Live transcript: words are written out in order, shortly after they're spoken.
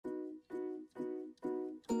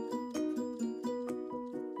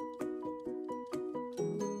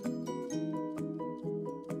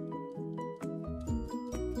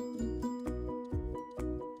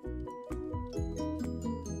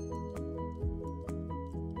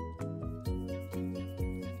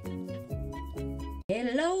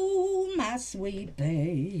Hello, my sweet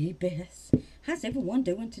babies. How's everyone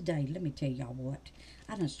doing today? Let me tell y'all what.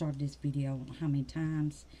 I done started this video I don't know how many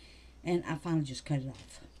times, and I finally just cut it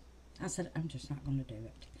off. I said, I'm just not going to do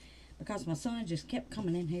it. Because my son just kept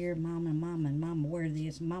coming in here, Mama, wear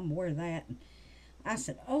this, Mama, wear that. And I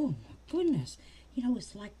said, oh, my goodness. You know,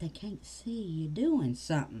 it's like they can't see you doing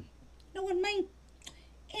something. You know what I mean?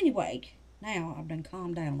 Anyway, now I've done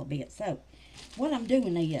calmed down a little bit. So, what I'm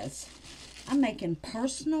doing is, I'm making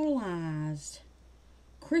personalized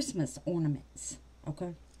Christmas ornaments,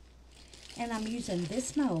 okay? And I'm using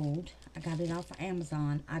this mold. I got it off of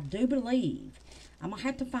Amazon. I do believe, I'm going to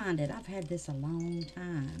have to find it. I've had this a long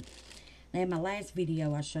time. Now, in my last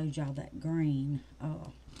video, I showed y'all that green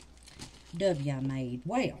W I made.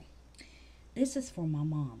 Well, this is for my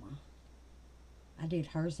mama. I did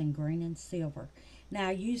hers in green and silver. Now,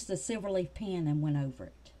 I used the silver leaf pen and went over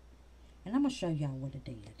it. And I'm going to show y'all what I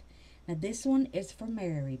did. Now, this one is for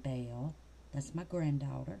Mary Bell. That's my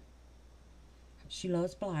granddaughter. She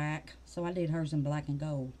loves black, so I did hers in black and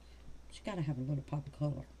gold. She got to have a little pop of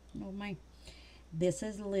color. You know what I mean? This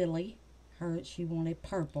is Lily. She wanted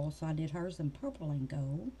purple, so I did hers in purple and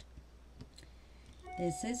gold.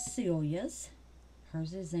 This is Celia's.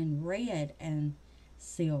 Hers is in red and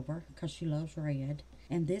silver, because she loves red.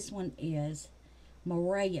 And this one is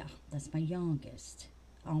Maria. That's my youngest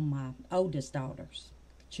on my oldest daughter's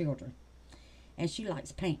children. And she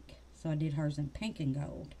likes pink, so I did hers in pink and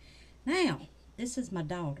gold. Now, this is my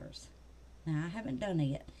daughter's. Now, I haven't done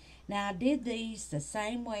it. Now, I did these the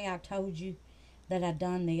same way I told you that I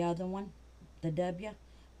done the other one, the W,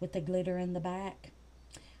 with the glitter in the back.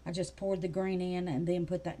 I just poured the green in and then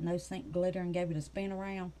put that no sink glitter and gave it a spin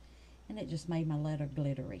around. And it just made my letter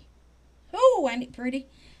glittery. Oh, ain't it pretty?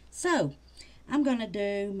 So, I'm going to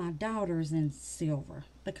do my daughter's in silver,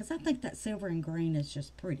 because I think that silver and green is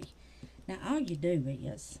just pretty. Now, all you do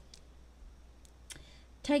is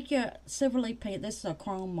take your silver leaf pen. This is a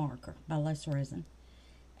chrome marker by Less Resin.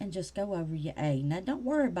 And just go over your A. Now, don't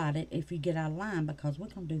worry about it if you get out of line, because we're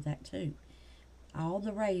going to do that too. All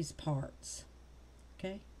the raised parts.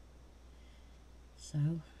 Okay? So,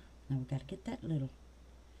 now we've got to get that little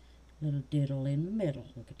diddle in the middle.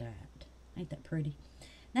 Look at that. Ain't that pretty?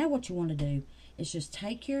 Now, what you want to do is just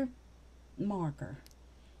take your marker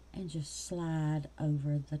and just slide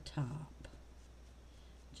over the top.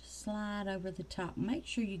 Just slide over the top. Make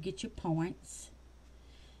sure you get your points.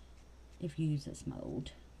 If you use this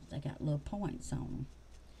mold, they got little points on them.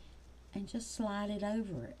 And just slide it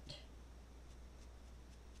over it.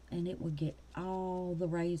 And it will get all the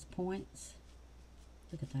raised points.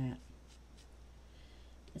 Look at that.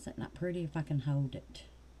 Is that not pretty if I can hold it?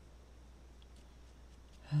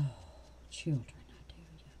 Oh, children, I tell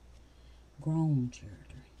you. Grown children.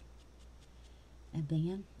 And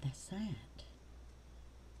then, that's that.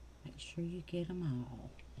 Make sure you get them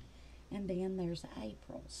all. And then there's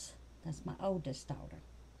April's. That's my oldest daughter.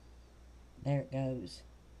 There it goes.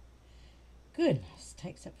 Goodness,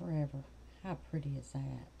 takes it forever. How pretty is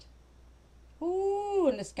that? Ooh,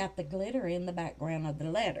 and it's got the glitter in the background of the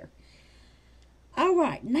letter. All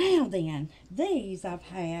right, now then, these I've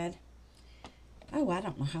had, oh, I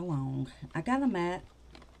don't know how long. I got them at,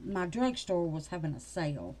 my drugstore was having a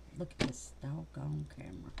sale. Look at this doggone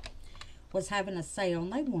camera. Was having a sale,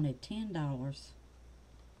 and they wanted $10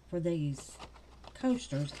 for these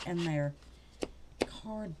coasters, and they're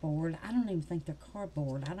cardboard. I don't even think they're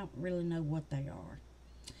cardboard. I don't really know what they are.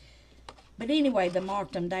 But anyway, they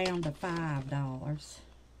marked them down to $5.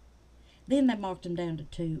 Then they marked them down to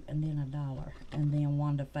 $2 and then $1. And then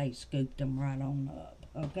Wanda Faye scooped them right on up.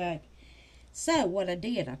 Okay? So, what I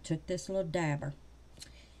did, I took this little dabber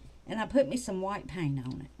and I put me some white paint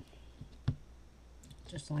on it.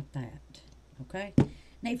 Just like that. Okay?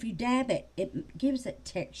 Now, if you dab it, it gives it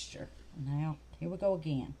texture. Now, here we go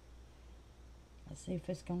again. Let's see if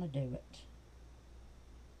it's going to do it.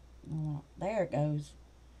 There it goes.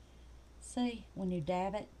 See, when you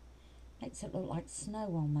dab it, makes it look like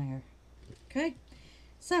snow on there. Okay?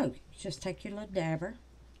 So, just take your little dabber.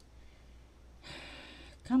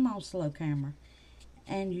 Come on, slow camera.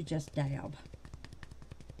 And you just dab.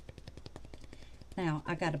 Now,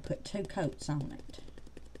 I got to put 2 coats on it.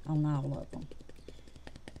 On all of them.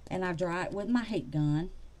 And I dry it with my heat gun.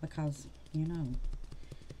 Because, you know,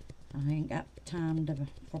 I ain't got time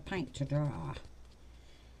for paint to dry.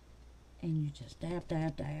 And you just dab,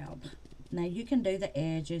 dab, dab. Now, you can do the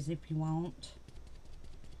edges if you want.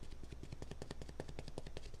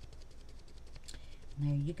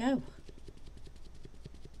 There you go.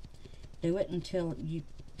 Do it until you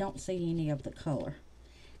don't see any of the color.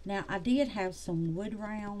 Now, I did have some wood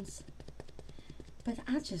rounds But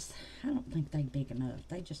I don't think they big enough.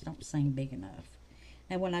 They just don't seem big enough.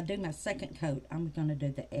 Now when I do my second coat, I'm going to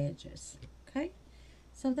do the edges. Okay?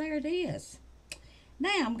 So there it is.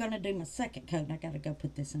 Now I'm going to do my second coat. I got to go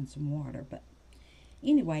put this in some water. But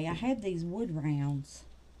anyway, I had these wood rounds.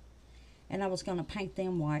 And I was going to paint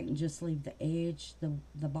them white and just leave the edge,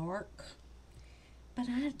 the bark. But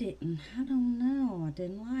I didn't. I don't know. I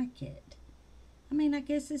didn't like it. I mean, I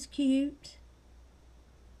guess it's cute.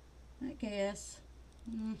 I guess.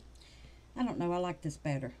 I don't know. I like this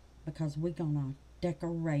better because we're going to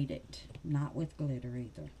decorate it. Not with glitter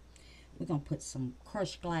either. We're going to put some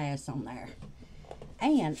crushed glass on there.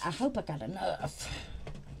 And I hope I got enough.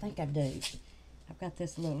 I think I do. I've got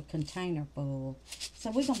this little container full. So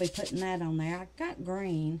we're going to be putting that on there. I got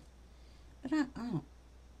green. But I don't.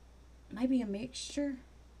 Maybe a mixture?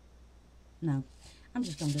 No. I'm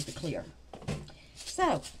just going to do the clear.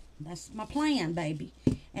 So, that's my plan, baby.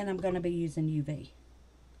 And I'm going to be using UV.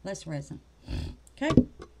 Less resin. Okay?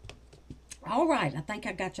 Alright, I think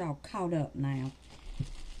I got y'all caught up now.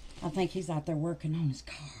 I think he's out there working on his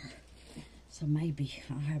car. So maybe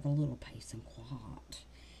I'll have a little peace and quiet.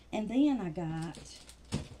 And then I got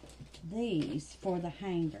these for the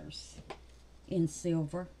hangers in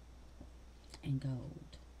silver and gold.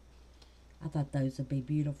 I thought those would be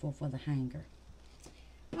beautiful for the hanger.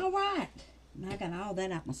 Alright. I got all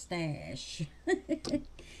that out my stash.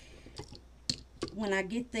 When I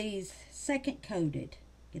get these second coated,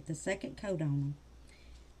 get the second coat on them,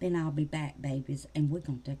 then I'll be back, babies, and we're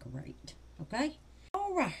going to decorate. Okay?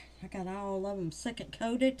 Alright. I got all of them second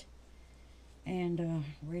coated and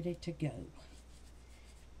ready to go.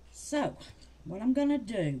 So, what I'm going to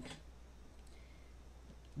do,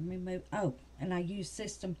 let me move, oh, and I use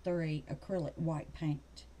System 3 acrylic white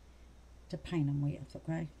paint to paint them with,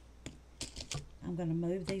 okay? I'm going to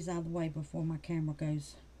move these out of the way before my camera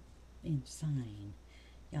goes insane.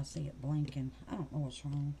 Y'all see it blinking. I don't know what's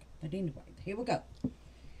wrong. But anyway, here we go.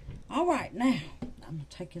 Alright, now, I'm going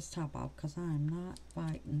to take this top off because I am not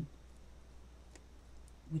fighting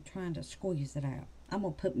with trying to squeeze it out. I'm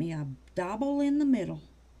going to put me a double in the middle.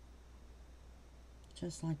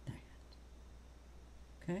 Just like that.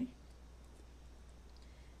 Okay?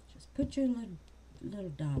 Just put your little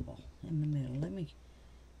double in the middle. Let me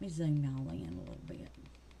zoom y'all in a little bit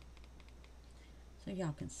so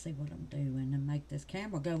y'all can see what I'm doing and make this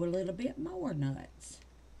camera go a little bit more nuts.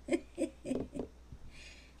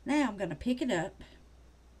 Now I'm going to pick it up,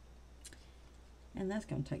 and that's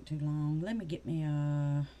going to take too long. Let me get me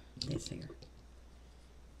this here,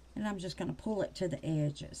 and I'm just going to pull it to the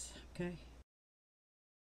edges. Okay.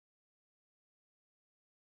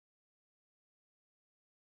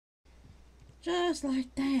 Just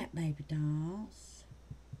like that, baby dolls.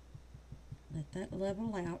 Let that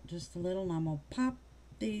level out just a little, and I'm going to pop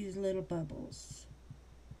these little bubbles.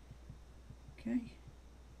 Okay.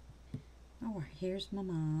 Alright, here's my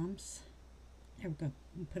mom's. There we go. I'm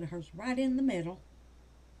going to put hers right in the middle.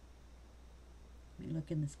 Let me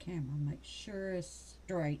look in this camera and make sure it's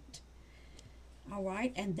straight.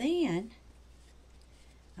 Alright, and then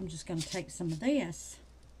I'm just going to take some of this.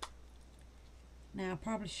 Now, I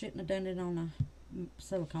probably shouldn't have done it on a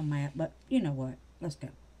silicone mat, but you know what? Let's go.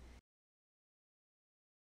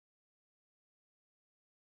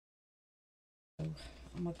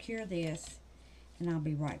 I'm going to cure this, and I'll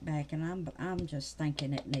be right back. And I'm just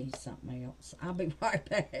thinking it needs something else. I'll be right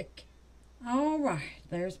back. Alright,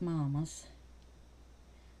 there's Mama's.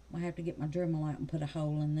 I'm going to have to get my Dremel out and put a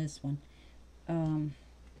hole in this one.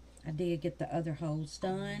 I did get the other holes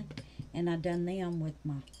done, and I done them with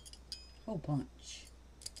my hole punch.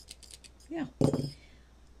 Yeah.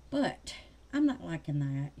 But I'm not liking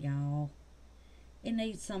that, y'all. It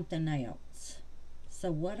needs something else.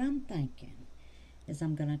 So what I'm thinking is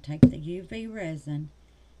I'm going to take the UV resin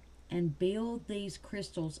and build these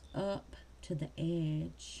crystals up to the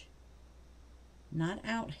edge. Not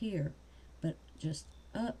out here, but just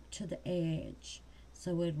up to the edge.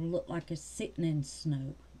 So it'll look like it's sitting in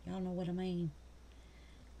snow. Y'all know what I mean?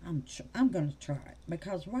 I'm going to try it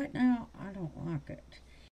because right now I don't like it.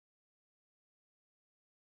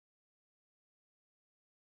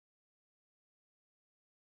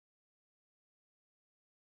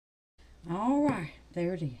 Alright,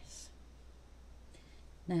 there it is.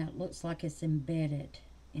 Now it looks like it's embedded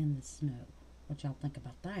in the snow. What y'all think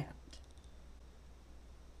about that?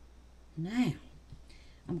 Now,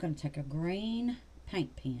 I'm going to take a green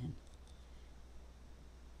paint pen.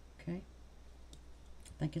 Okay.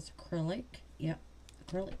 I think it's acrylic. Yep,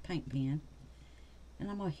 acrylic paint pen.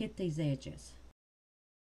 And I'm going to hit these edges.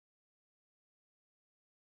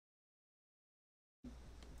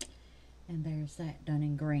 And there's that done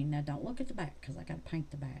in green. Now don't look at the back because I got to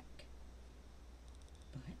paint the back.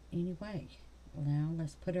 But anyway, now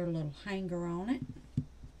let's put our little hanger on it.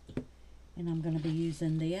 And I'm going to be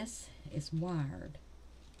using this. It's wired.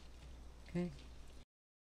 Okay.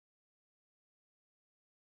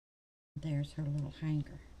 There's her little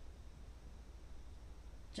hanger.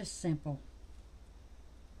 Just simple.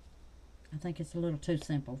 I think it's a little too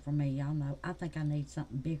simple for me. Y'all know. I think I need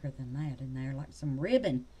something bigger than that in there, like some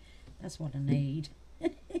ribbon. That's what I need.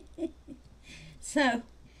 So,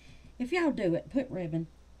 if y'all do it, put ribbon.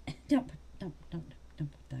 Don't put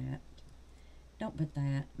that. Don't put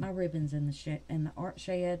that. My ribbon's in the art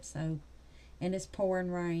shed, so, and it's pouring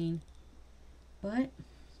rain. But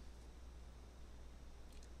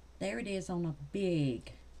there it is on a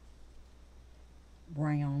big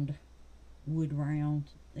round, wood round.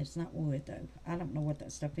 It's not wood though. I don't know what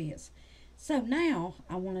that stuff is. So now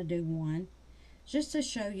I want to do one just to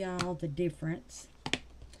show y'all the difference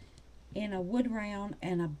in a wood round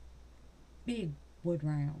and a big wood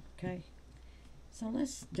round. Okay, so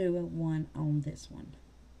let's do one on this one,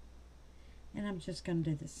 and I'm just going to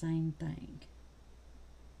do the same thing.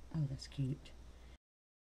 Oh, that's cute.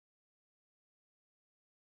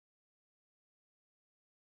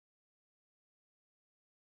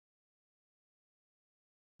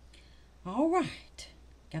 All right,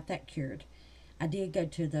 got that cured. I did go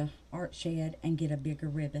to the art shed and get a bigger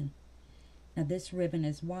ribbon. Now this ribbon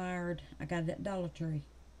is wired. I got it at Dollar Tree.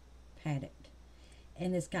 Had it.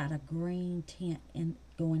 And it's got a green tint in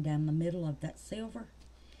going down the middle of that silver.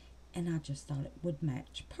 And I just thought it would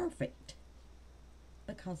match perfect.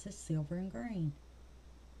 Because it's silver and green.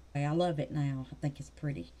 I love it now. I think it's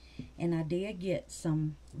pretty. And I did get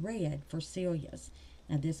some red for Celia's.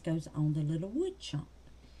 Now this goes on the little wood chunk.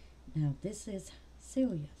 Now this is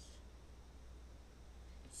Celia's.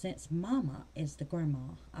 Since Mama is the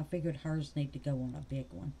grandma, I figured hers need to go on a big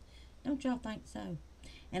one. Don't y'all think so?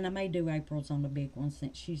 And I may do April's on the big one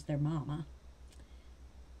since she's their mama.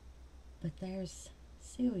 But there's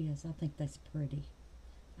Celia's. I think that's pretty.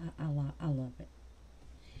 I love it.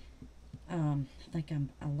 I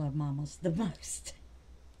love Mama's the most.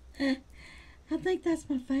 I think that's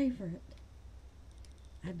my favorite.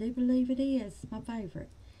 I do believe it is my favorite.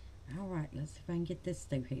 All right, let's see if I can get this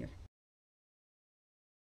through here.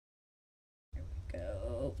 There we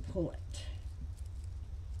go. Pull it.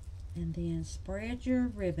 And then spread your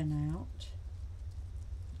ribbon out.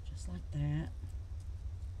 Just like that.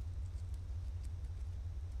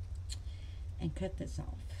 And cut this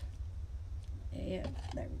off. Yeah,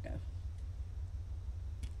 there we go.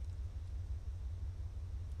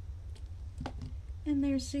 And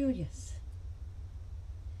there's Celia's.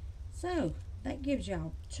 So, that gives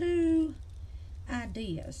y'all 2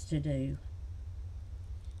 ideas to do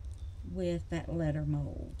with that letter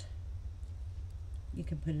mold. You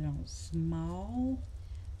can put it on a small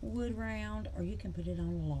wood round or you can put it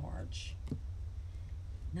on large.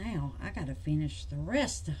 Now, I got to finish the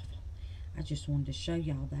rest of them. I just wanted to show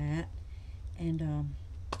y'all that. And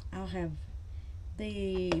I'll have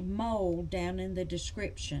the mold down in the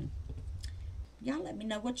description. Y'all let me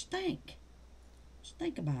know what you think. What you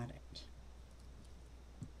think about it.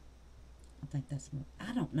 I think that's,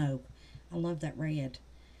 I don't know. I love that red.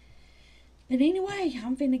 But anyway,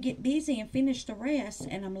 I'm finna get busy and finish the rest.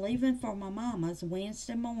 And I'm leaving for my mama's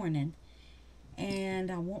Wednesday morning.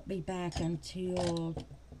 And I won't be back until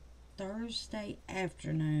Thursday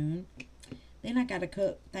afternoon. Then I gotta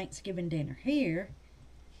cook Thanksgiving dinner here.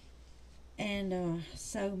 And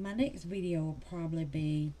so my next video will probably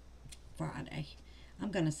be Friday.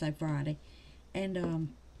 I'm gonna say Friday. And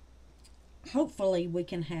hopefully we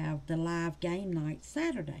can have the live game night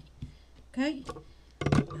Saturday. Okay?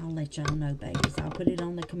 I'll let y'all know, babies. I'll put it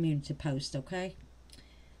on the community post, okay?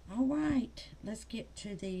 All right. Let's get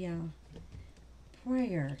to the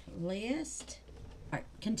prayer list. All right.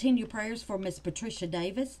 Continue prayers for Miss Patricia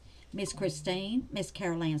Davis, Miss Christine, Miss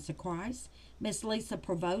Carol Ann Secrice, Miss Lisa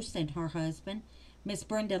Provost and her husband, Miss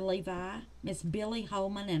Brenda Levi, Miss Billy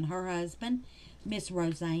Holman and her husband, Miss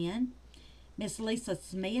Roseanne, Miss Lisa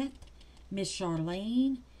Smith, Miss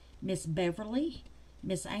Charlene, Miss Beverly,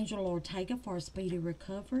 Miss Angel Ortega for a speedy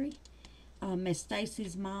recovery, Miss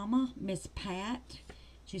Stacy's mama, Miss Pat,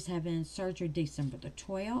 she's having surgery December the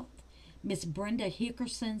 12th, Miss Brenda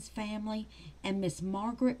Hickerson's family, and Miss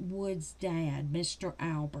Margaret Wood's dad, Mr.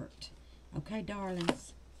 Albert. Okay,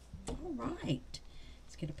 darlings. All right.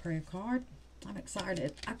 Let's get a prayer card. I'm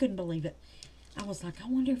excited. I couldn't believe it. I was like, I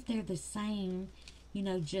wonder if they're the same, you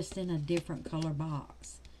know, just in a different color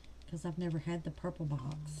box. Because I've never had the purple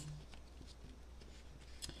box.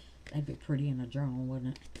 That'd be pretty in a journal,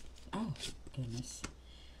 wouldn't it? Oh, goodness.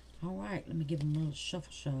 All right, let me give them a little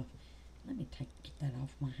shuffle shove. Let me get that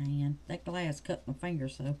off my hand. That glass cut my finger,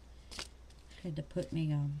 so I had to put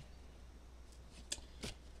me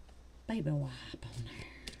baby wipe on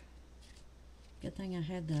there. Good thing I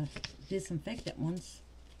had the disinfectant ones.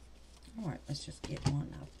 All right, let's just get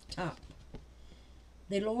one off the top.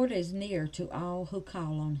 The Lord is near to all who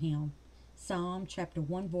call on him. Psalm chapter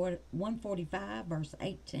 145, verse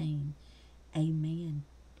 18. Amen.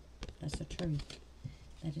 That's the truth.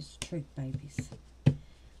 That is the truth, babies.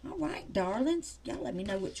 All right, darlings. Y'all let me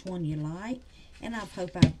know which one you like. And I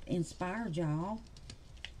hope I've inspired y'all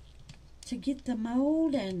to get the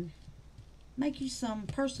mold and make you some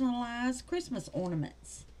personalized Christmas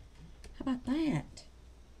ornaments. How about that?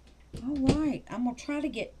 All right. I'm going to try to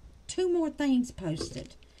get 2 more things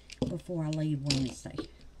posted before I leave Wednesday.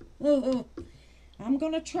 Oh, I'm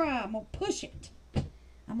going to try. I'm going to push it.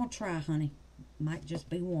 I'm going to try, honey. Might just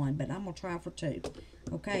be 1, but I'm going to try for 2.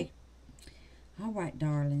 Okay? All right,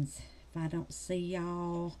 darlings. If I don't see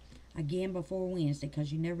y'all again before Wednesday,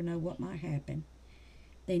 because you never know what might happen,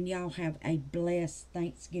 then y'all have a blessed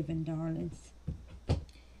Thanksgiving, darlings.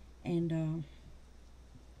 And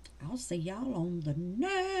I'll see y'all on the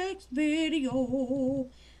next video.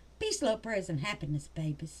 Peace, love, prayers, and happiness,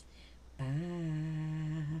 babies.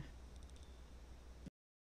 Bye.